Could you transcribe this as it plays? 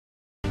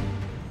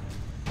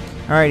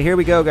All right, here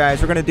we go, guys.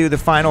 We're going to do the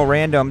final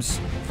randoms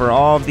for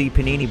all of the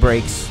Panini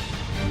breaks.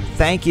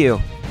 Thank you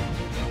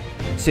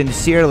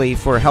sincerely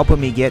for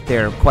helping me get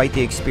there. Quite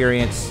the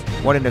experience.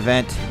 What an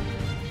event.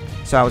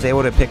 So I was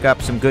able to pick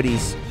up some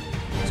goodies.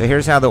 So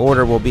here's how the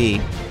order will be.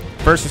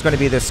 First is going to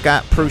be the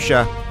Scott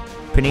Pruscia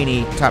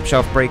Panini Top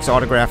Shelf Breaks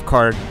autograph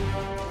card.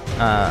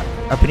 A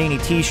Panini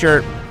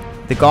t-shirt,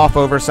 the Golf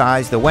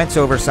oversized, the Wentz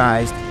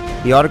oversized,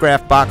 the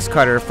autograph box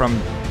cutter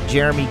from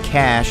Jeremy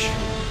Cash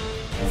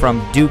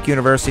from Duke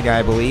University,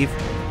 I believe.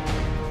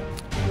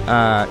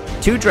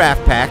 2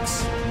 draft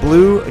packs,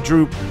 blue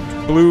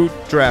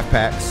draft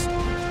packs.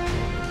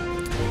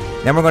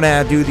 Then we're going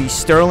to do the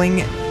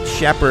Sterling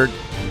Shepard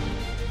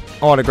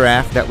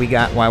autograph that we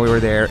got while we were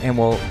there, and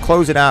we'll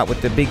close it out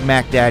with the Big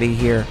Mac Daddy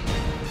here.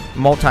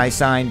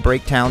 Multi-sign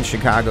Breaktown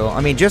Chicago. I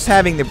mean, just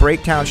having the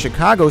Breaktown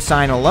Chicago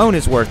sign alone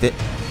is worth it.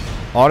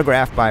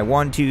 Autographed by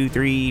 1, 2,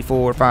 3,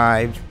 4,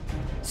 5,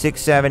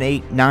 6, 7,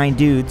 8, 9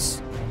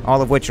 dudes,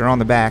 all of which are on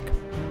the back.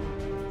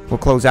 We'll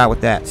close out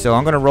with that. So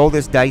I'm going to roll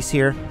this dice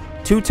here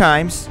 2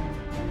 times.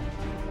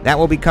 That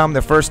will become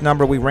the first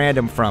number we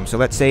random from. So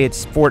let's say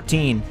it's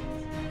 14.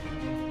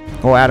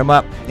 We'll add them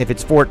up. If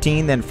it's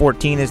 14, then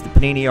 14 is the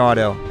Panini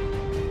Auto.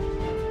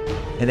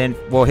 And then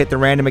we'll hit the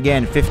random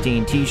again.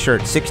 15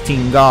 T-shirt,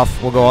 16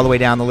 golf. We'll go all the way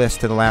down the list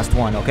to the last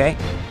one, okay?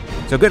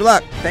 So good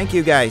luck. Thank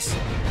you, guys.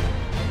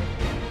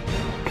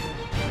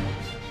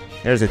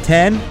 There's a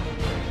 10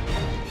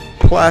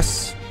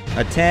 plus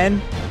a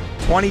 10,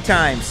 20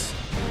 times.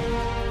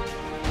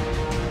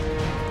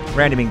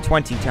 Randoming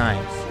 20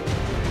 times.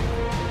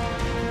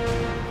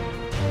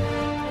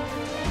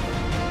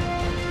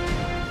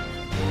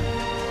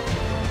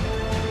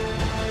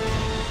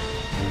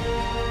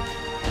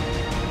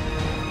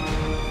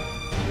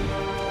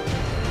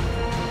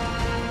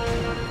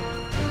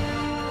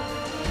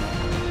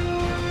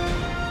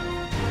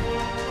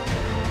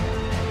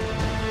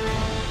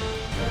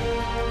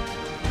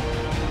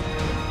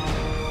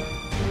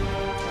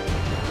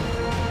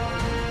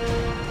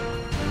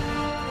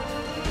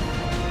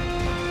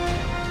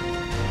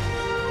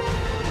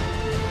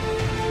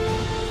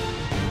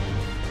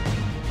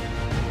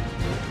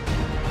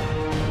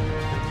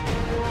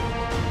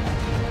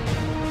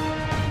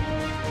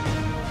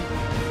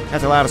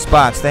 That's a lot of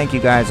spots. Thank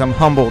you, guys. I'm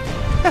humbled.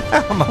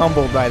 I'm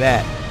humbled by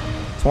that.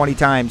 20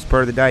 times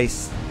per the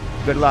dice.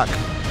 Good luck.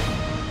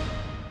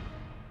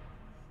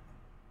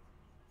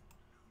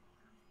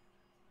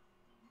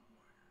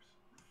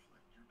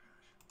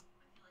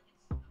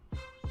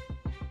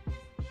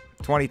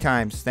 $20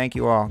 times. Thank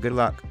you all. Good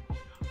luck.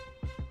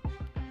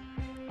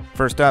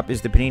 First up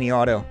is the Panini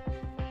Auto.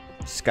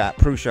 Scott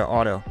Pruscia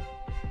Auto.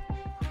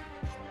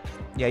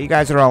 Yeah, you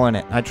guys are all in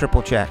it. I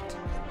triple checked.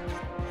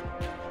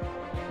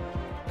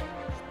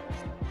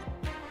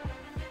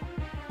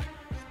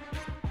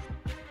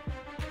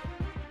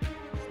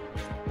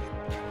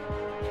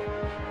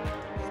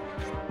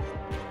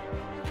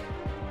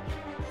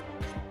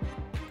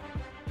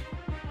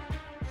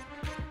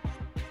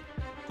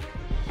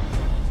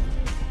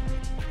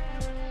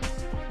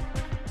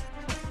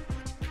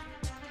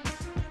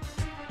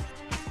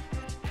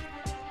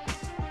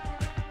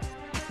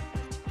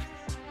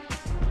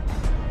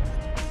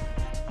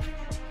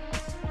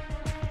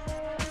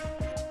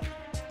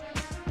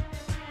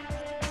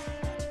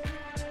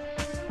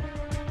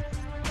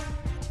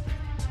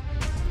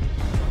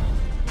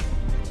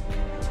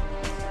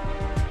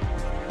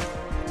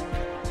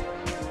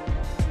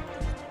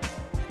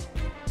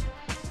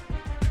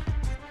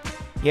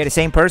 Yeah, the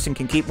same person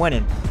can keep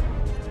winning.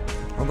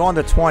 We're going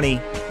to 20.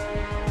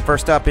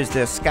 First up is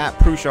the Scott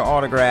Pruscia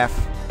autograph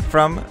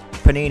from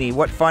Panini.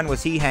 What fun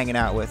was he hanging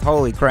out with?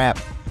 Holy crap.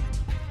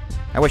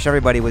 I wish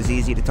everybody was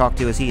easy to talk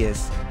to as he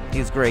is. He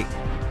was great.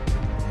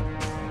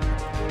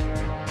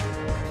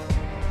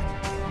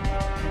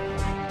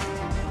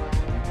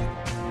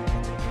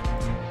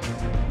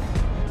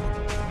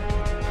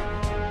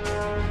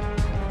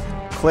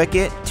 Click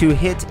it to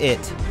hit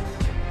it.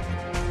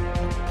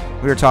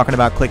 We were talking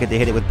about click it to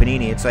hit it with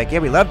Panini. It's like, yeah,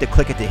 we love to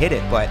click it to hit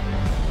it, but,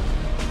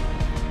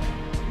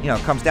 you know,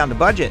 it comes down to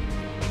budget.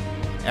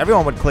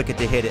 Everyone would click it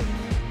to hit it.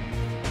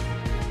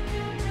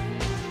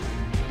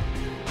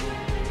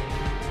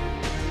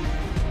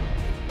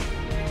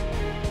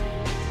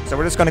 So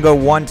we're just going to go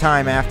one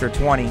time after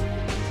 20.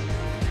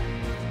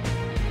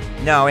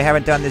 No, we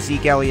haven't done the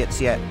Zeke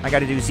Elliott's yet. I got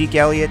to do Zeke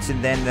Elliott's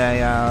and then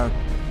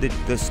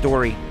the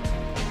Story.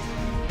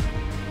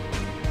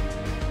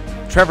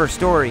 Trevor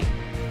Story.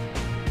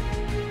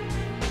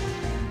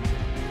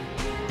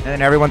 And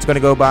then everyone's going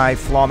to go by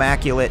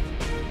Flawmaculate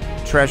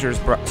Treasures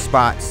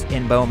spots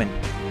in Bowman.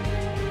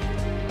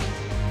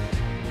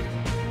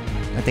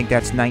 I think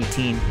that's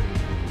 19.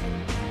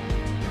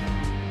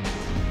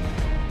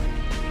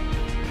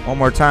 One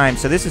more time.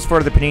 So this is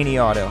for the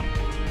Panini Auto.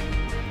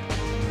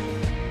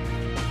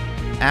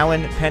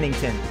 Alan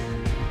Pennington.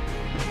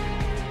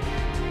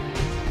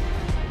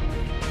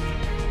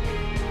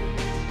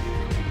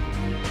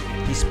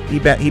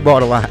 He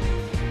bought a lot.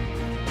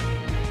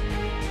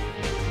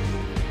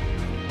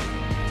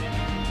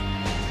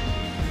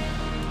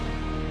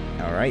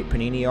 All right,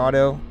 Panini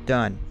Auto,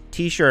 done.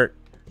 T-shirt,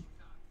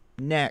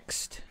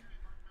 next.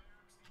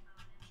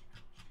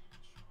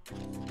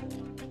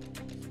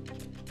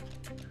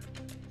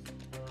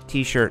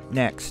 T-shirt,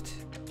 next.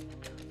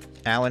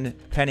 Alan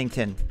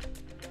Pennington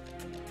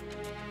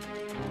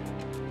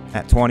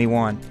at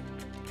 21.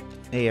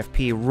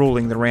 AFP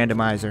ruling the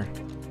randomizer.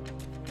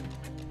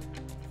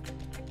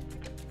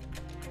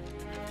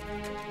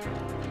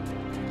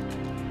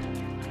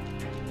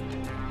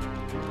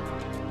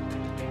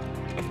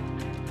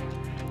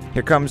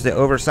 Here comes the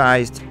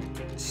oversized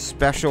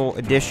special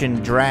edition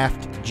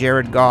draft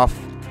Jared Goff.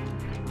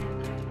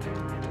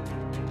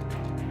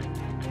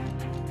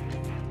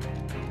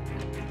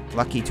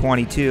 Lucky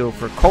 22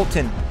 for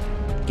Colton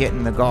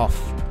getting the Goff.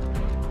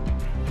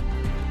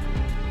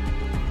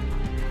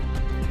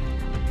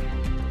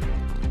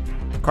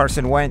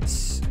 Carson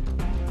Wentz.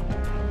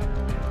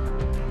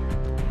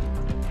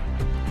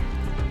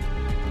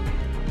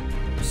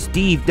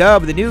 Steve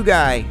Dubb, the new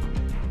guy.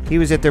 He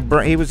was at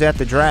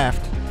the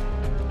draft.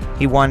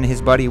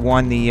 His buddy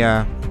won the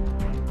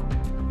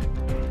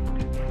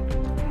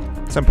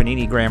some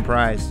Panini grand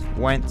prize.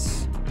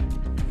 Wentz.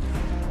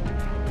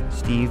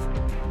 Steve.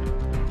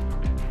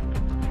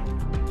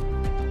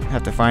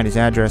 Have to find his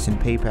address in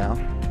PayPal.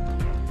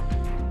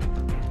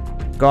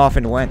 Goff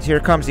and Wentz. Here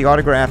comes the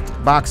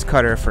autographed box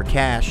cutter for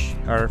Cash,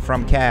 or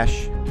from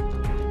Cash.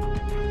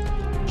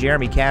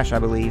 Jeremy Cash, I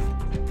believe.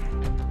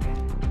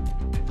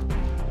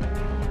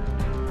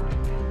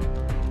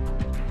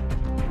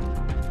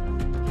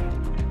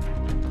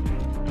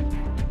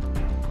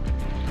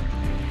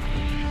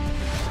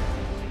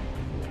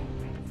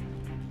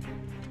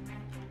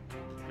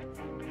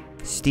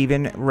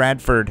 Steven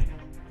Radford,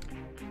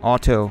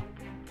 auto,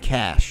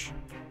 Cash.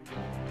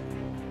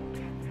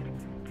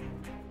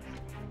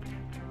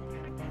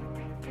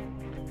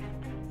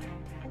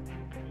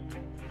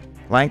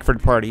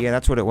 Langford Party, yeah,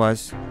 that's what it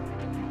was.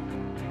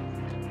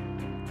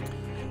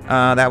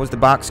 That was the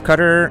box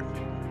cutter.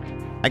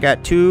 I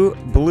got 2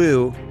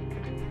 blue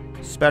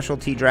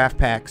specialty draft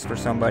packs for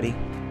somebody.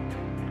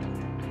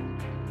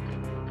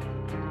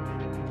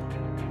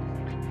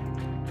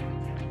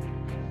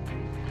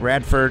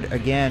 Radford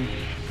again.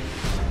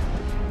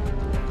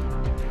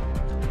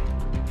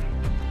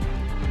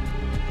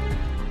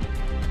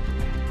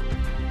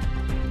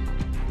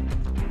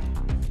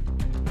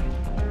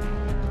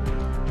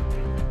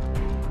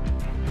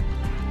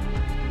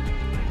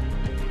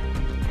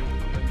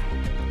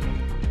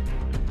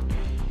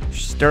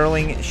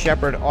 Sterling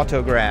Shepard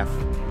autograph.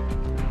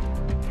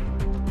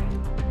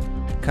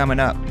 Coming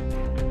up.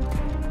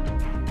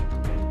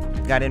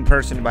 Got in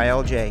person by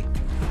LJ.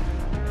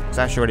 Because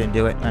I sure didn't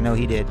do it. I know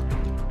he did.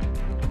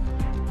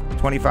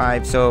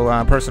 25.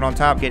 So person on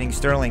top getting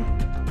Sterling.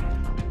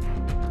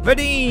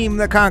 Vadim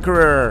the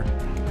Conqueror.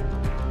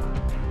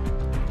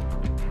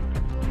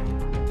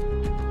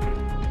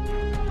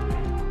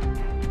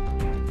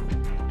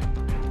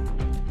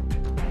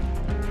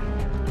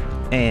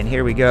 And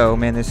here we go.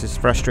 Man, this is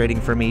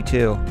frustrating for me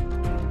too.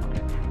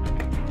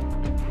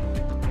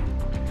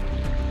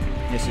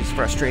 This is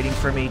frustrating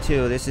for me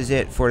too. This is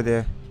it for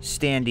the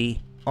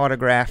Standy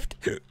autographed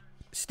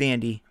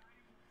Standy.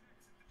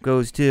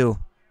 Goes to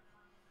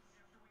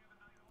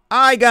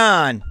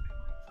Igon.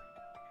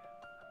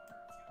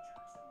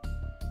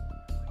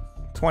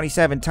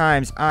 27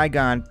 times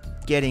Igon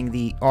getting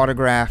the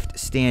autographed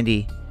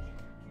Standy.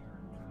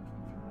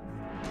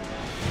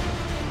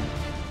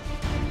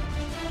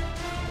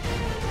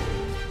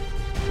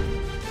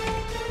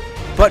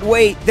 But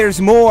wait,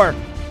 there's more.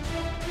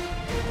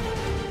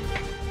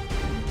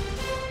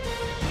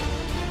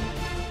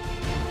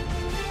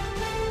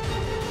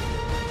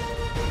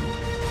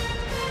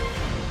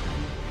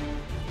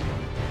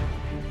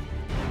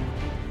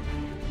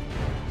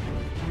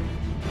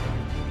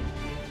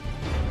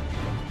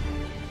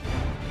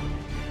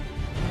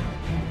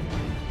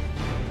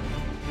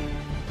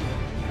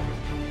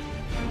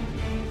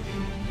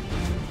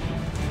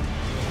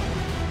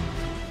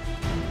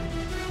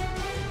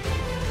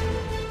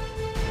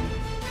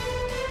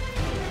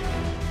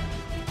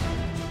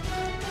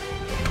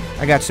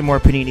 I got some more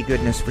Panini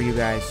goodness for you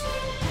guys.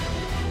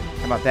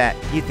 How about that?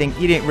 You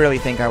didn't really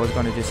think I was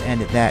going to just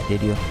end at that,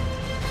 did you?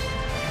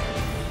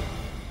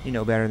 You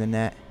know better than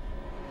that.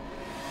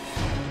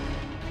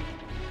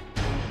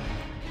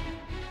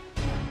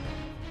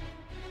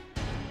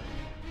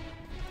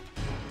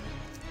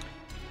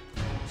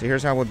 So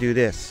here's how we'll do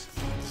this.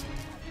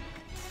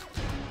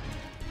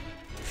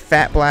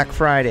 Fat Black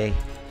Friday,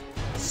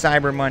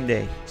 Cyber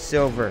Monday,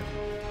 silver.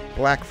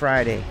 Black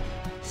Friday,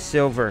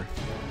 silver.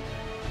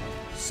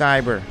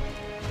 Cyber,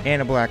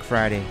 and a Black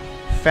Friday.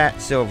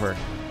 Fat silver.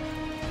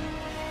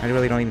 I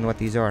really don't even know what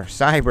these are.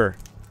 Cyber,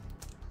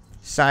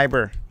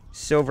 silver,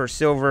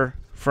 silver,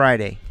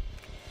 Friday.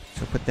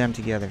 So put them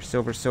together.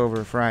 Silver,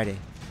 silver, Friday.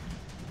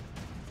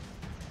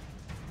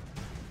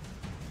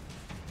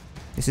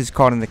 This is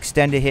called an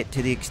extend-a-hit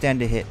to the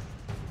extend-a-hit.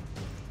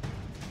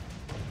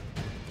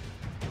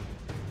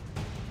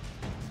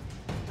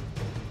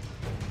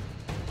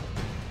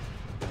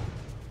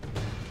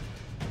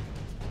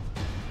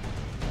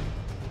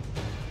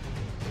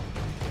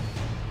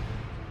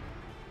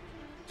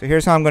 So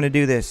here's how I'm going to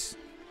do this.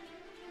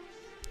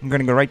 I'm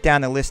going to go right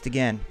down the list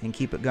again and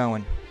keep it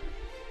going.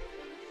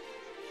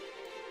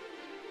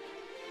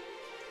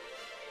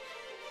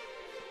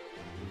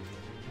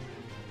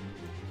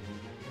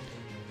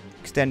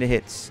 Extended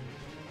hits.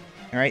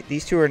 Alright,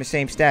 these two are in the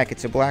same stack.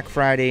 It's a Black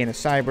Friday and a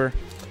Cyber.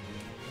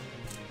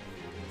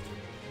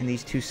 And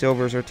these two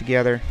silvers are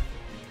together.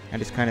 I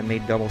just kind of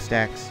made double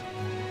stacks.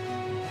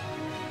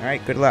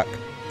 Alright, good luck.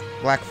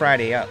 Black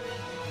Friday up.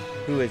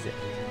 Who is it?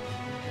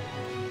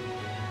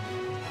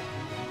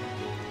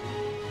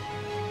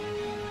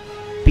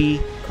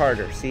 B.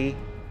 Carter, see?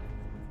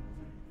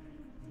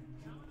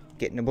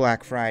 Getting a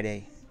Black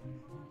Friday.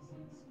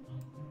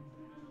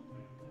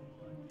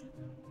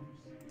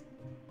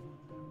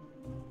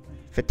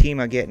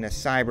 Fatima getting a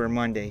Cyber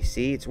Monday.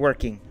 See, it's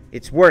working.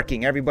 It's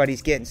working.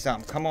 Everybody's getting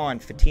something. Come on,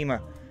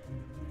 Fatima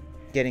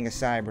getting a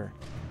Cyber.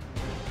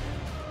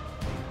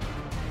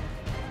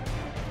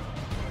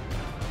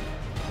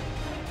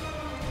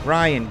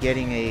 Ryan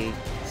getting a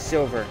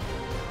silver.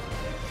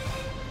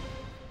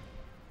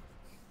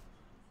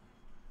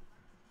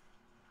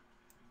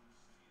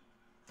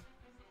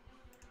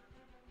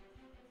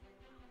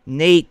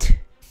 Nate,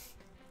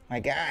 my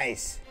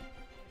guys,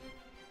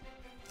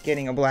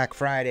 getting a Black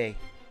Friday.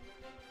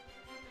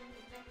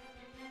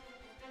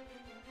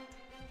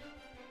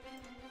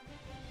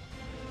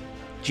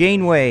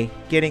 Janeway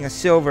getting a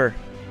silver.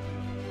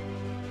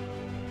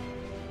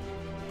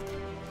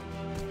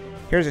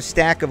 Here's a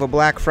stack of a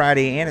Black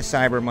Friday and a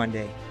Cyber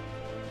Monday.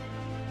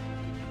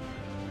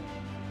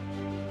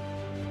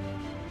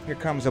 Here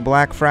comes a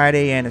Black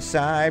Friday and a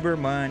Cyber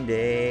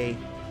Monday.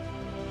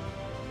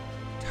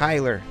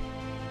 Tyler.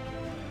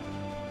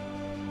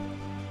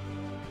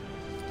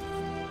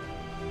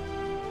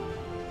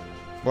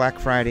 Black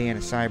Friday and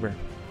a Cyber.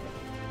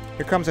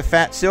 Here comes a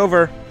fat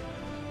silver.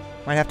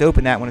 Might have to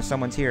open that one if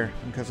someone's here,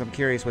 because I'm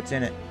curious what's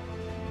in it.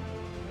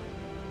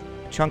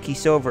 Chunky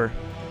silver.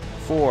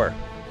 4.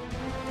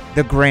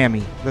 The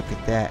Grammy. Look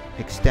at that.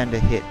 Extend a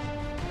hit.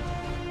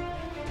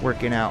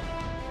 Working out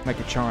like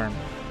a charm.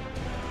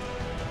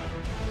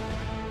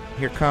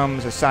 Here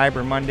comes a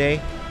Cyber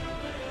Monday.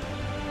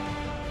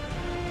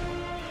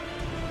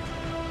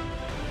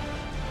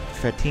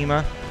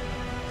 Fatima.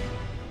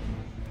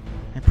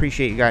 I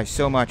appreciate you guys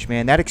so much,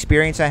 man. That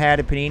experience I had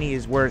at Panini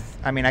is worth,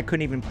 I mean, I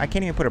can't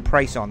even put a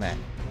price on that.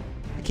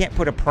 I can't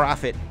put a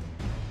profit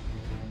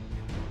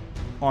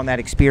on that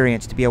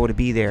experience to be able to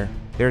be there.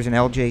 There's an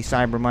LJ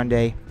Cyber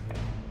Monday.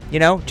 You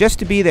know, just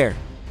to be there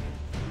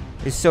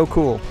is so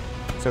cool.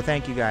 So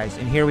thank you guys.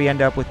 And here we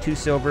end up with 2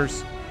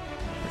 silvers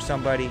for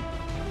somebody.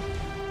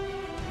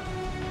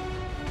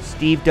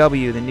 Steve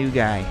W., the new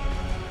guy.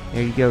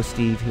 There you go,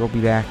 Steve. He'll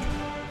be back.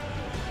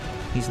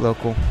 He's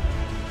local.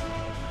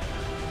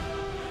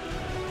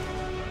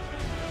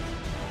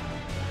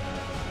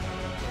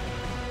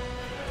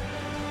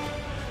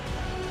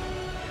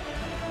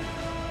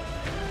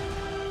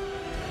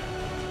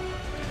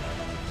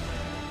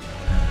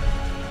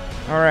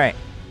 All right.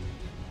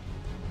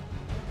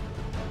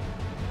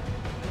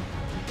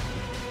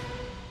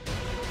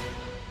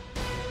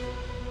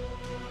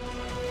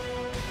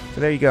 So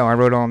there you go. I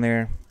wrote on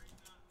there.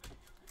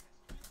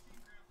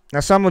 Now,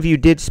 some of you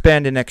did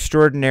spend an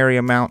extraordinary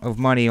amount of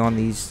money on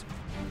these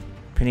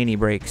Panini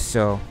breaks,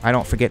 so I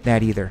don't forget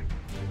that either.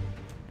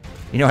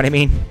 You know what I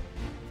mean?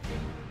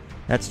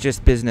 That's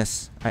just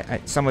business.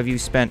 Some of you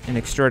spent an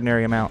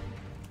extraordinary amount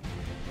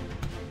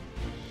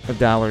of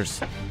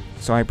dollars,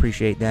 so I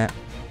appreciate that.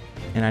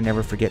 And I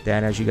never forget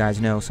that. As you guys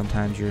know,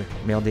 sometimes your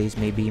mail days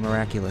may be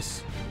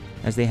miraculous,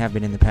 as they have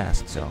been in the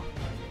past, so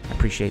I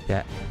appreciate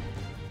that.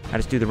 I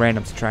just do the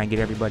randoms to try and get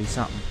everybody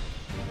something.